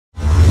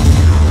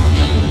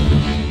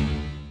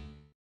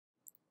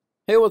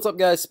Hey, what's up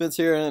guys, Spence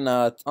here, and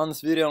on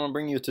this video I'm going to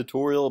bring you a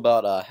tutorial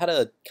about how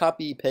to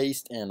copy,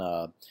 paste, and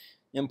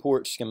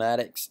import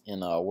schematics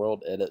in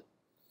World Edit.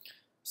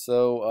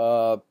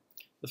 So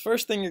the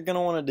first thing you're going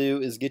to want to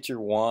do is get your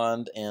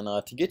wand, and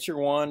to get your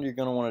wand you're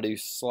going to want to do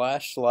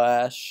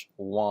 /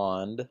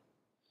 wand.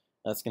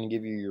 That's going to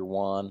give you your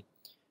wand.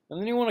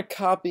 And then you want to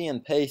copy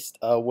and paste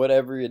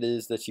whatever it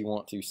is that you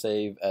want to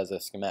save as a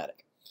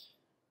schematic.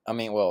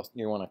 Well,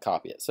 you want to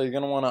copy it. So you're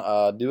going to want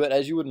to do it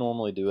as you would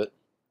normally do it.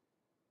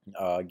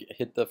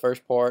 Hit the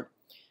first part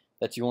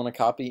that you want to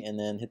copy and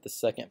then hit the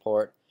second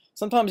part.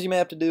 Sometimes you may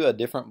have to do a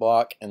different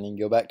block and then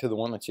go back to the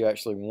one that you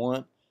actually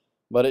want,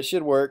 but it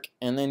should work.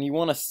 And then you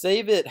want to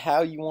save it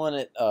how you want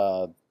it,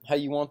 how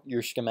you want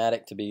your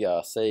schematic to be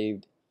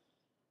saved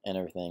and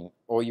everything,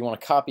 or you want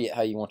to copy it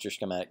how you want your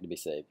schematic to be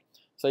saved.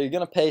 So you're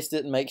going to paste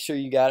it and make sure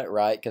you got it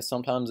right, because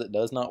sometimes it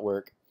does not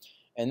work.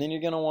 And then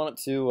you're going to want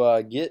it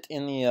to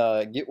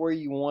get where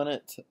you want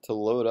it to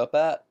load up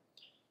at,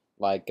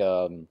 like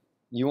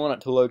you want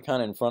it to load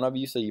kind of in front of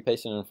you, so you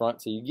paste it in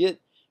front. So you get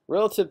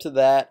relative to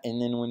that,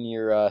 and then when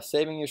you're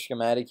saving your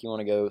schematic, you want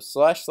to go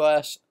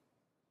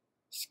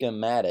 /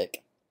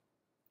 schematic,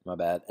 my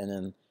bad, and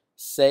then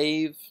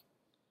save,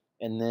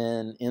 and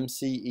then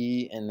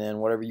MCE, and then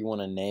whatever you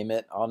want to name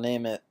it. I'll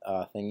name it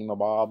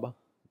Thingymabob,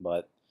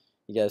 but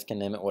you guys can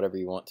name it whatever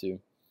you want to.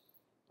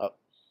 Oh,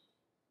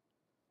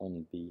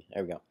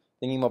 there we go.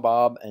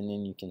 Thingymabob, and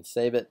then you can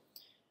save it.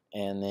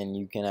 And then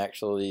you can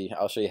actually,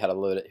 I'll show you how to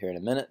load it here in a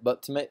minute,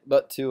 but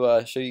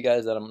to show you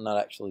guys that I'm not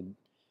actually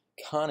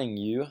conning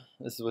you,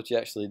 this is what you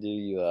actually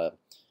do.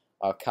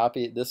 I'll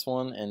copy this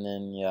one, and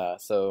then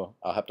so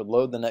I'll have to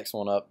load the next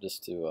one up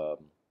just to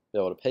be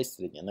able to paste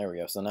it again. There we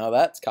go. So now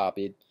that's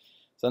copied.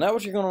 So now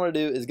what you're going to want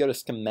to do is go to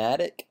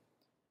schematic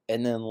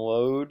and then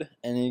load,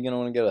 and then you're going to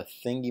want to go to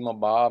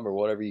Thingymabob or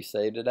whatever you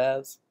saved it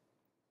as,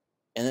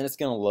 and then it's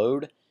going to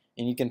load,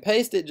 and you can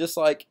paste it just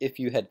like if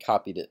you had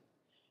copied it.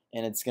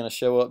 And it's going to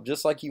show up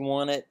just like you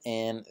want it,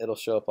 and it'll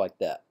show up like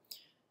that.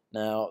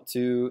 Now,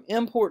 to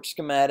import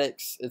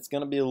schematics, it's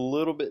going to be a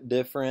little bit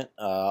different.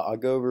 I'll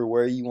go over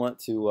where you want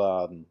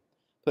to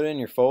put it in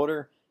your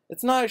folder.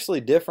 It's not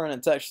actually different.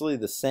 It's actually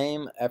the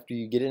same after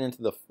you get it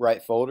into the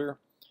right folder.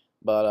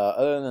 But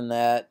other than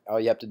that, all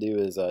you have to do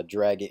is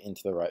drag it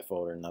into the right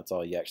folder, and that's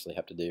all you actually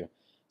have to do.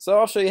 So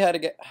I'll show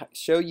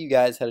you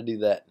guys how to do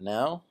that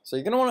now. So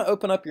you're going to want to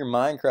open up your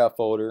Minecraft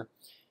folder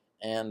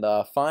and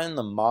find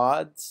the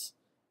mods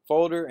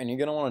folder, and you're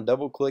going to want to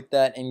double click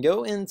that and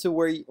go into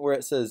where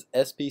it says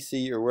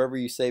SPC or wherever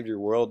you saved your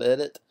world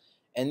edit,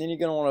 and then you're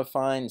going to want to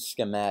find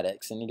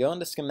schematics, and you go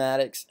into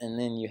schematics, and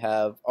then you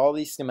have all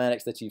these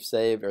schematics that you've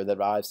saved or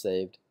that I've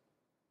saved,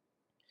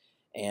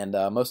 and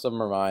most of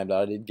them are mine,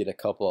 but I did get a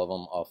couple of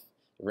them off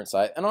a different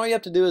site. And all you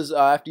have to do is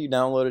after you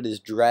download it is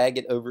drag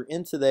it over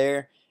into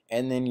there,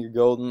 and then you're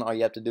golden. All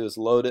you have to do is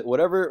load it,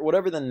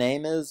 whatever the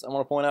name is. I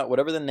want to point out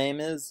whatever the name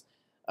is.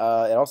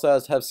 It also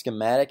has to have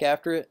schematic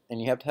after it, and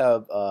you have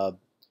to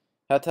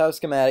have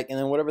schematic, and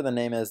then whatever the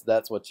name is,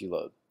 that's what you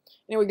load.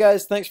 Anyway,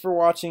 guys, thanks for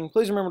watching.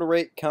 Please remember to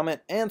rate,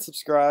 comment, and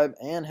subscribe,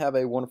 and have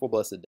a wonderful,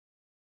 blessed day.